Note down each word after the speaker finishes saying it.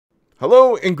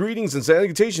Hello and greetings and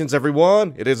salutations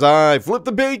everyone, it is I, Flip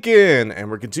the Bacon,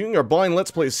 and we're continuing our blind Let's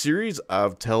Play series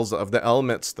of Tales of the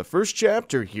Elements, the first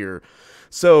chapter here.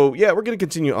 So yeah, we're going to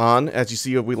continue on, as you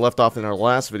see we left off in our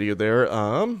last video there.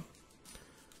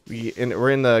 We're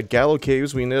in the Gallo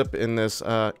Caves. We ended up in this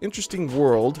interesting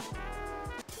world,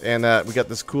 and we got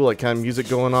this cool kind of music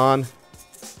going on,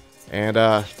 and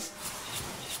I'm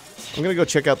going to go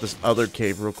check out this other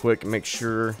cave real quick and make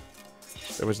sure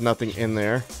there was nothing in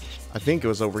there. I think it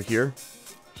was over here.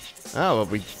 Oh, well,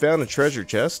 we found a treasure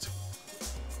chest.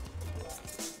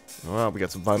 Wow, we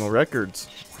got some vinyl records.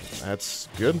 That's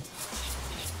good.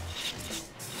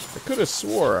 I could have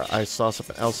swore I saw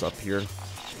something else up here.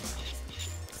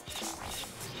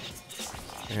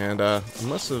 And I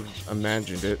must have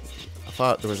imagined it. I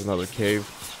thought there was another cave.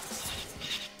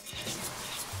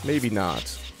 Maybe not.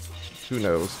 Who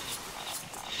knows?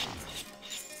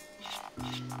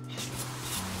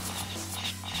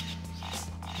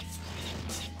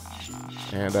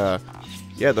 And,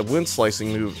 yeah, the wind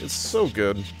slicing move is so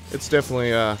good. It's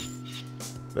definitely,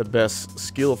 the best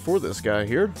skill for this guy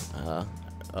here.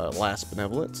 Last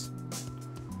benevolence.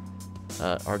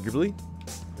 Arguably.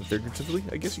 And figuratively,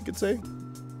 I guess you could say.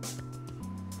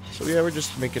 So, yeah, we're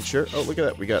just making sure. Oh, look at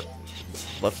that. We've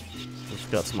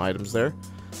got some items there.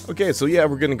 Okay, so, yeah,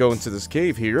 we're gonna go into this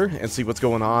cave here and see what's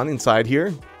going on inside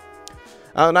here.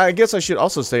 And I guess I should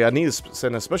also say I need to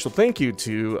send a special thank you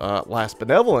to Last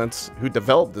Benevolence, who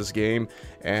developed this game,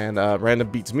 and Random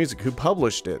Beats Music, who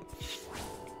published it.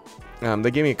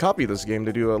 They gave me a copy of this game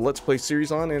to do a Let's Play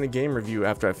series on and a game review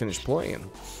after I finished playing.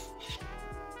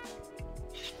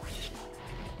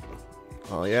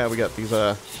 Oh yeah, we got these,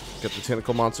 got the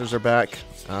tentacle monsters are back.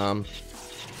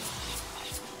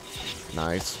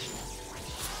 Nice.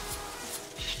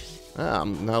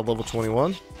 I'm now level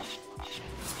 21.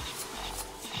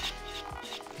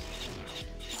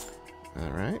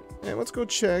 Alright, and let's go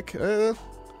check.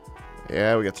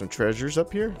 Yeah, we got some treasures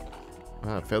up here.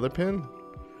 Feather pen.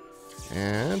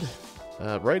 And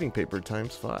writing paper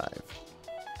times 5.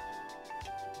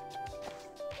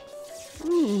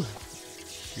 Ooh.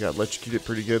 We got electrocuted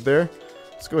pretty good there.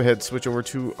 Let's go ahead and switch over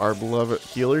to our beloved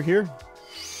healer here.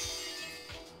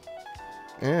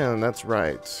 And that's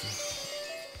right.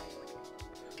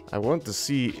 I want to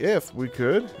see if we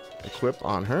could equip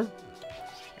on her.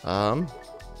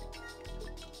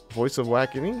 Voice of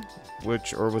Awakening,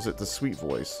 or was it the sweet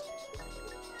voice?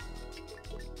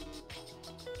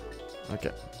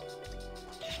 Okay.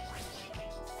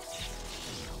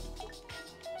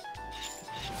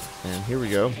 And here we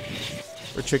go.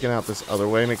 We're checking out this other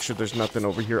way, make sure there's nothing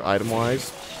over here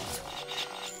item-wise.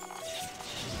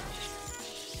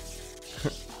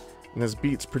 And this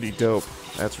beat's pretty dope,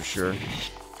 that's for sure.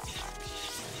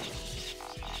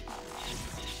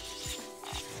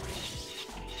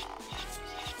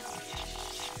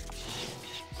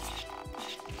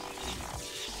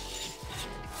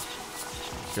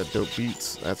 Got dope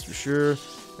beats, that's for sure.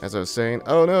 As I was saying,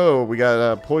 oh no, we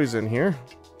got poison here.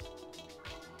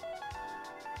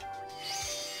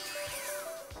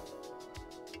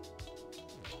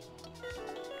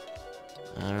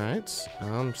 Alright,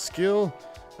 skill.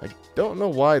 I don't know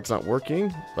why it's not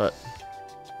working, but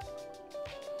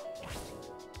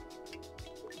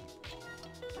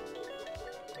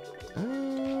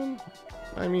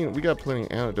I mean, we got plenty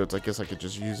of antidotes. I guess I could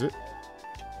just use it.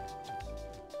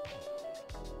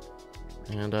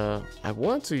 And I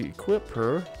want to equip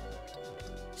her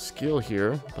skill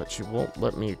here, but she won't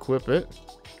let me equip it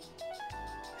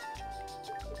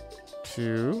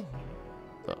to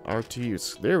the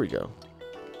RTUs. There we go.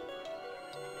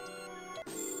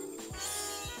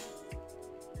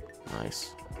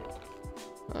 Nice.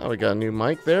 Oh, we got a new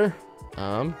mic there.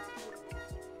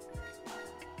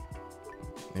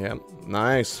 Yeah,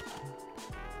 nice.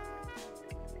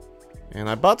 And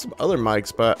I bought some other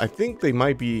mics, but I think they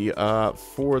might be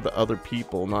for the other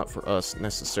people, not for us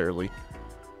necessarily.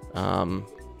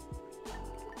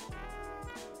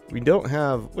 We don't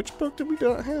have... Which book do we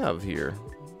not have here?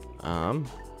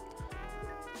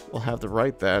 We'll have to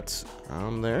write that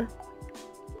there.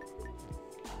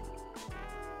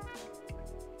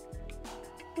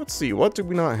 Let's see, what do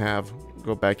we not have?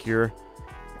 Go back here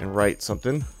and write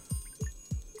something.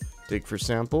 Dig for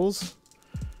samples.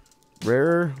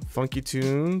 Rare, funky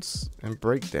tunes, and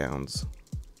breakdowns.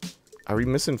 Are we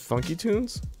missing funky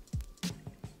tunes?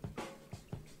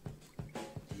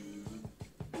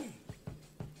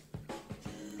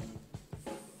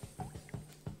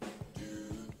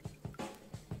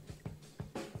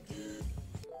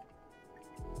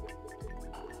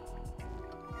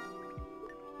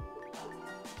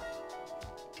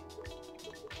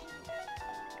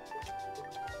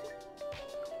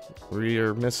 We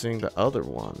are missing the other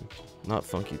one. Not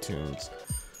Funky Tunes.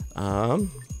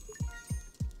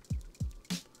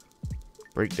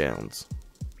 Breakdowns.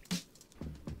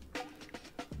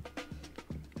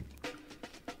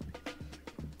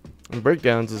 And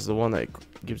breakdowns is the one that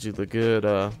gives you the good,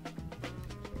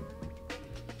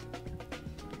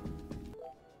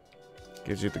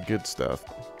 gives you the good stuff.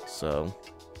 So,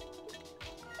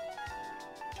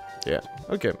 yeah,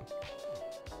 okay.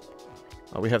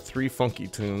 We have 3 Funky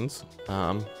Tunes.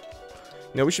 You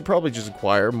know, we should probably just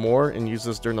acquire more and use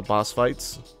this during the boss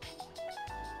fights.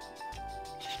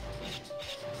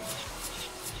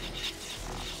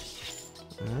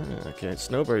 Okay,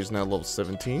 Snowberry's now level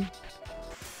 17.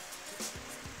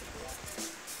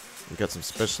 We got some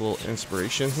special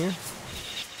inspiration here.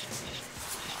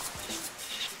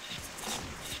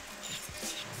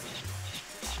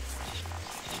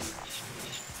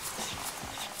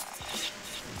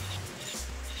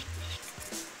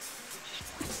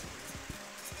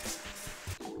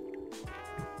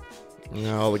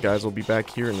 Now all the guys will be back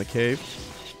here in the cave.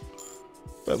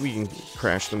 But we can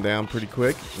crash them down pretty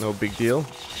quick. No big deal.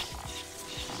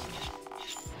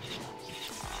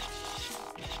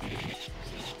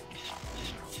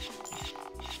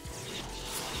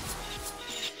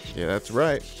 Yeah, that's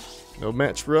right. No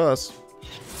match for us.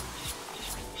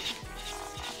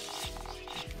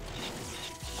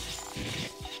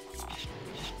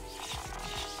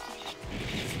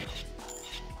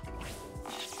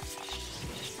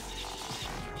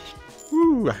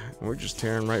 Woo! We're just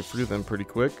tearing right through them pretty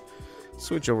quick.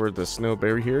 Switch over to the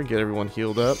Snowberry here, get everyone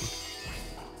healed up.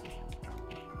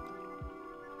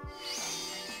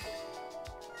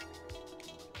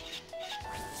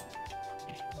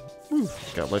 Whew,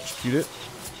 got electrocuted.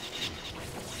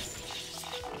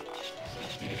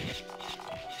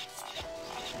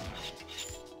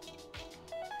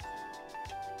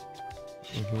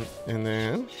 And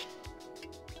then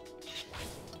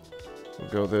we'll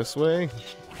go this way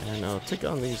and take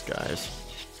on these guys.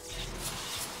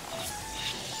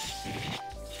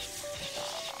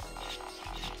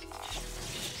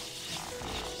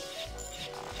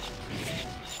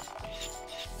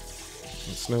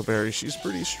 And Snowberry, she's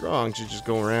pretty strong. She's just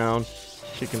going around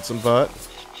kicking some butt.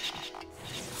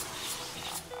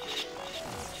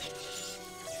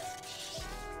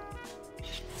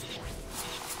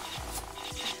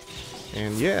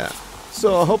 And yeah,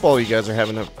 so I hope all you guys are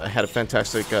had a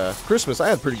fantastic Christmas. I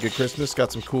had a pretty good Christmas.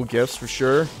 Got some cool gifts for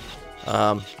sure.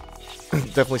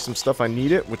 Definitely some stuff I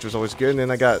needed, which was always good. And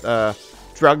then I got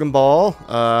Dragon Ball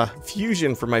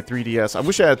Fusion for my 3DS. I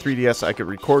wish I had a 3DS so I could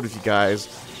record with you guys.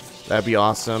 That'd be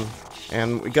awesome.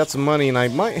 And we got some money, and I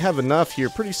might have enough here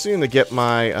pretty soon to get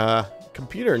my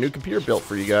new computer built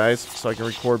for you guys, so I can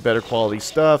record better quality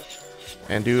stuff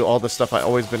and do all the stuff I've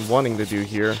always been wanting to do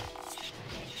here.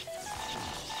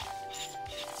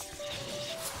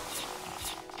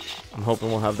 I'm hoping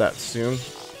we'll have that soon.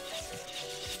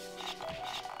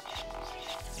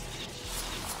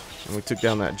 And we took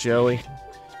down that jelly.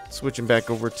 Switching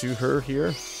back over to her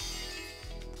here.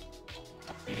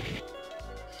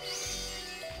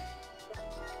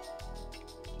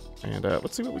 And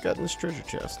let's see what we got in this treasure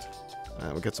chest.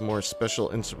 We got some more special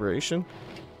inspiration.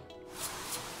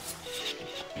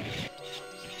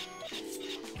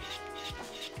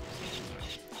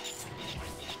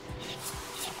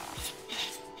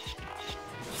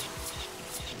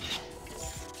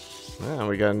 And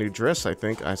we got a new dress, I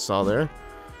think I saw there.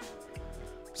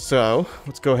 So,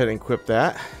 let's go ahead and equip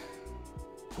that.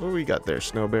 What do we got there,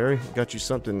 Snowberry? Got you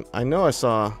something. I know I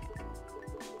saw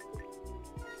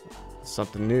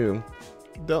something new.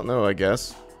 Don't know, I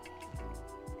guess.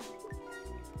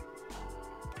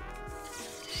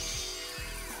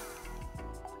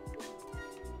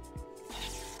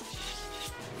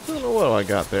 Don't know what I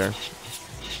got there.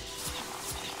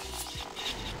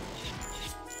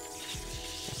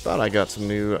 Thought I got some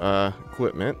new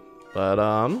equipment, but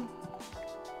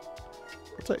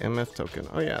what's that MF token?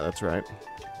 Oh yeah, that's right.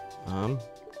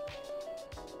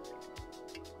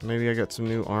 Maybe I got some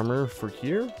new armor for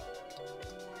here.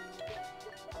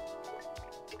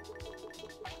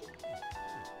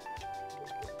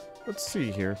 Let's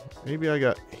see here. Maybe I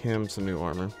got him some new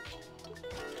armor.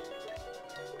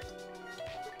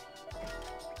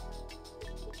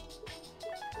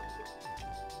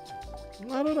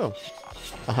 I don't know.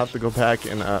 I'll have to go back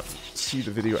and see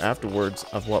the video afterwards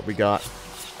of what we got.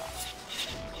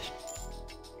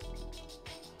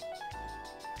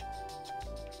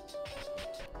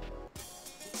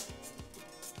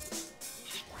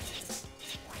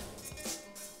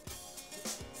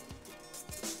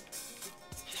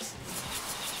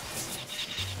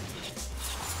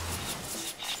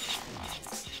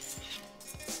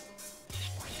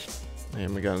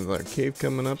 And we got another cave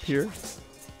coming up here.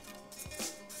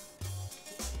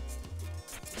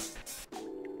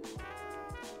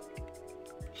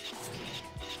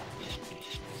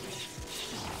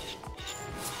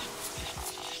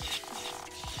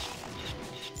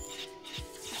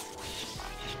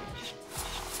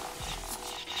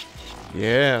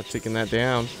 Yeah, taking that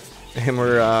down. And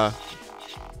we're,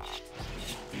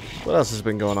 what else has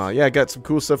been going on? Yeah, I got some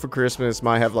cool stuff for Christmas.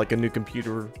 Might have like a new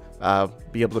computer,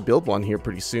 be able to build one here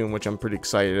pretty soon, which I'm pretty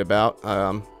excited about.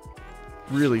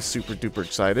 Really super duper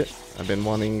excited. I've been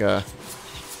wanting,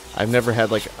 I've never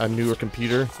had like a newer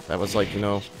computer that was like, you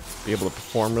know, be able to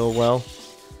perform real well.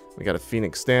 We got a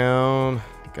Phoenix down,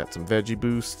 got some veggie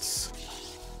boosts.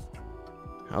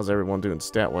 How's everyone doing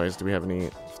stat-wise? Do we have any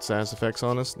status effects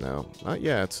on us? No, not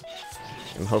yet.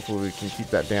 And hopefully we can keep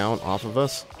that down off of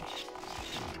us.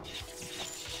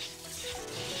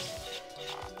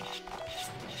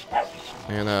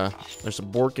 And there's some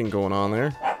borking going on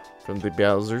there from the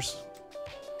Bowsers.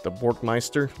 The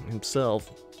Borkmeister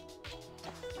himself.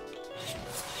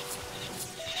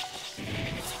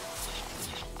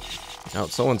 Now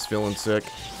someone's feeling sick.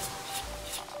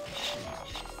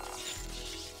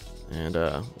 And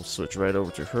we'll switch right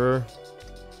over to her.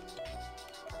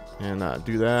 And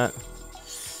do that.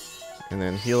 And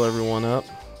then heal everyone up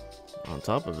on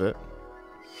top of it.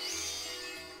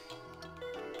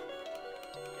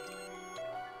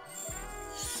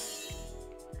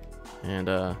 And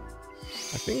I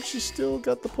think she's still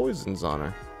got the poisons on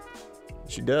her.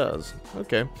 She does.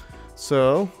 Okay.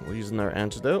 So we're using our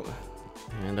antidote.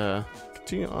 And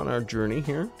continue on our journey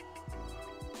here.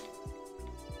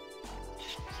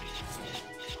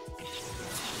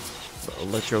 The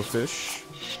electrofish.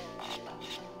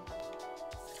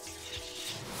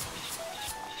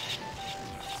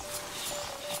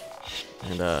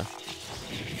 And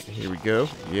here we go.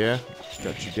 Yeah,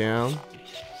 got you down.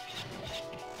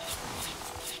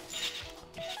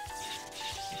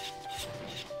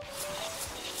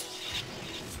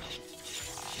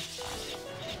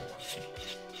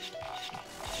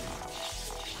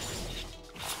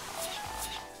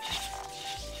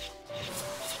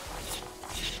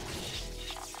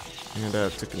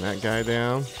 And taking that guy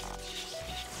down.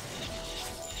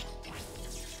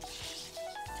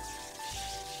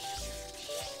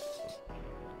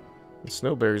 The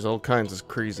Snowberry's all kinds of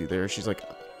crazy there. She's like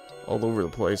all over the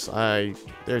place.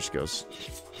 There she goes.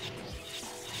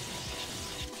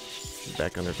 She's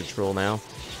back under control now.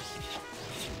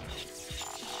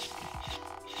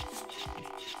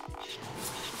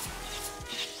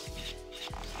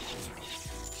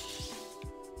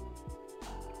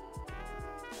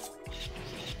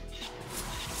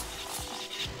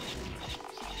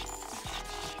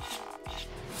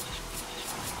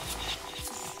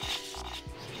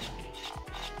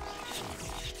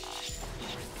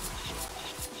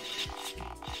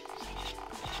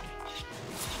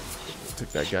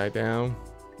 Took that guy down.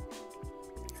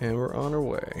 And we're on our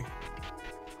way.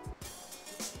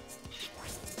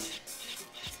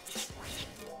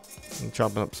 I'm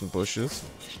chopping up some bushes.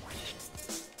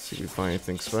 See if we find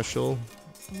anything special.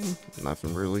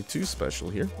 Nothing really too special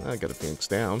here. I got a Phoenix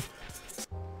down.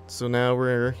 So now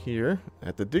we're here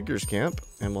at the Diggers Camp.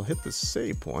 And we'll hit the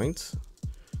save point.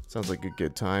 Sounds like a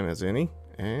good time as any.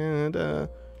 And,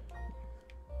 you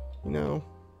know,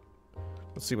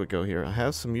 let's see what go here. I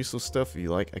have some useless stuff if you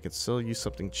like. I could sell you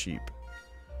something cheap.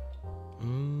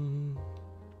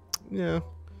 Yeah.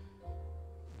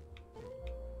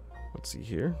 Let's see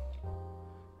here.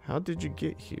 How did you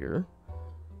get here?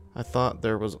 I thought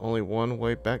there was only one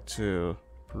way back to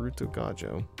Peruto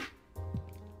Gajo.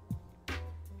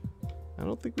 I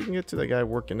don't think we can get to that guy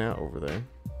working out over there.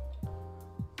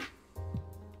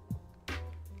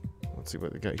 Let's see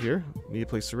what we got here. Need a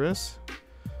place to rest.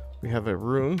 We have a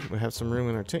room. We have some room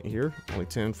in our tent here. Only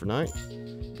 10 for night.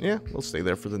 Yeah, we'll stay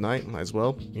there for the night. Might as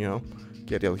well, you know,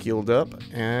 get it healed up.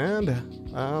 And,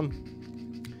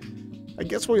 I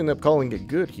guess we'll end up calling it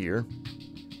good here.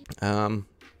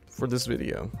 For this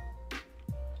video.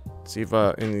 See if any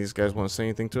of these guys want to say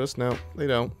anything to us. No, they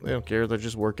don't. They don't care. They're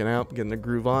just working out, getting the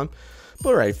groove on. But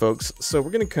alright, folks. So we're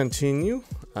going to continue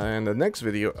in the next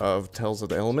video of Tales of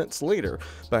the Elements later.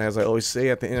 But as I always say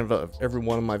at the end of every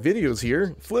one of my videos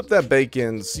here, flip that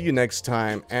bacon. See you next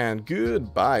time. And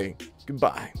goodbye.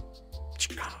 Goodbye.